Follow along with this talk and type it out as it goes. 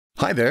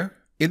Hi there!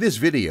 In this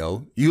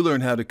video, you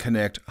learn how to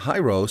connect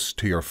Hyros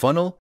to your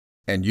funnel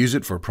and use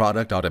it for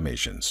product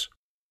automations.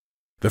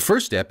 The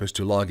first step is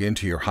to log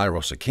into your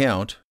Hyros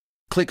account,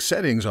 click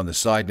Settings on the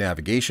side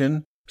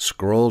navigation,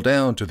 scroll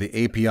down to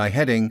the API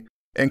heading,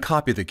 and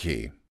copy the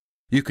key.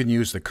 You can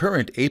use the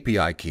current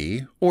API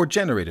key or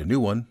generate a new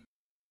one.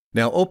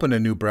 Now open a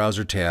new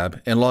browser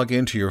tab and log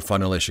into your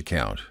Funnelish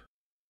account.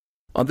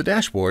 On the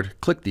dashboard,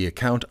 click the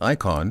account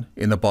icon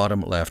in the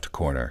bottom left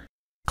corner.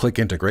 Click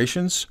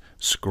Integrations,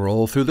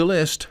 scroll through the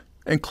list,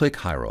 and click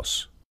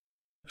Hyros.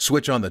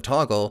 Switch on the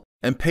toggle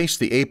and paste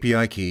the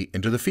API key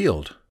into the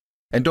field.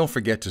 And don't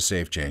forget to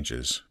save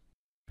changes.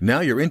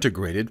 Now you're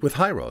integrated with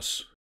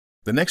Hyros.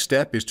 The next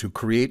step is to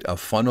create a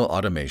funnel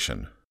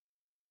automation.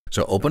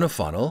 So open a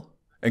funnel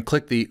and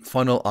click the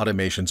Funnel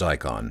Automations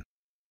icon.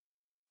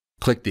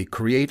 Click the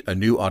Create a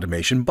New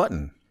Automation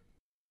button.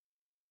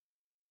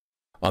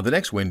 On the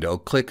next window,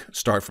 click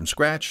Start from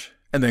Scratch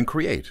and then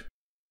Create.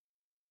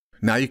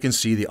 Now you can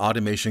see the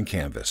automation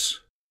canvas.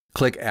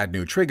 Click Add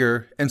New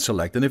Trigger and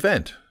select an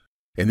event.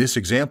 In this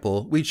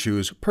example, we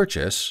choose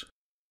Purchase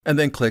and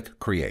then click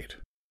Create.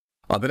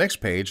 On the next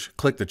page,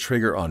 click the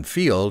trigger on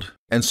Field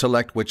and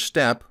select which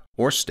step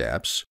or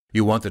steps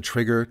you want the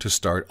trigger to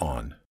start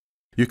on.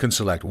 You can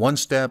select one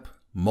step,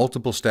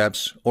 multiple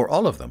steps, or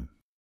all of them.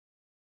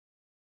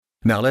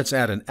 Now let's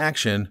add an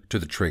action to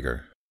the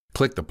trigger.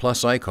 Click the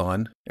plus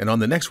icon and on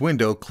the next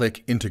window,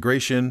 click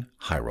Integration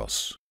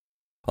Hyros.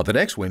 On the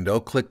next window,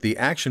 click the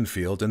Action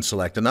field and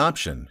select an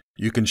option.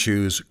 You can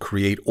choose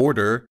Create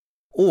Order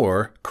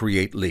or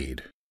Create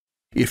Lead.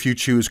 If you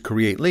choose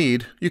Create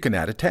Lead, you can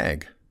add a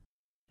tag.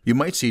 You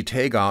might see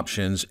tag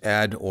options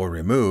Add or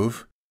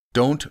Remove.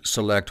 Don't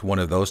select one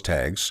of those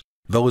tags.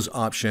 Those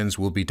options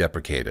will be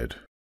deprecated.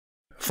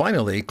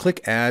 Finally,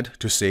 click Add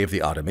to save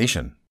the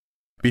automation.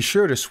 Be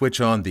sure to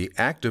switch on the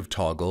Active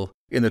toggle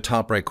in the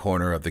top right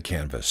corner of the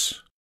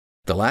canvas.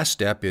 The last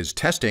step is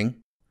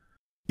testing.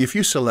 If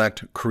you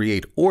select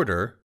Create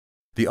Order,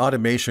 the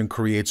automation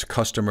creates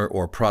customer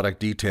or product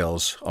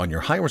details on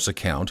your Hyros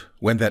account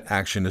when that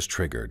action is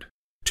triggered.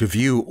 To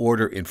view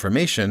order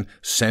information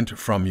sent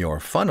from your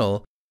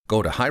funnel,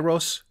 go to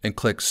Hyros and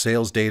click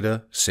Sales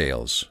Data,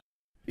 Sales.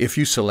 If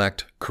you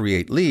select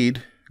Create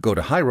Lead, go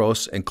to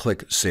Hyros and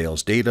click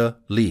Sales Data,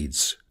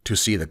 Leads to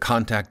see the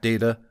contact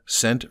data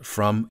sent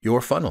from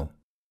your funnel.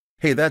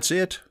 Hey, that's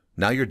it.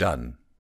 Now you're done.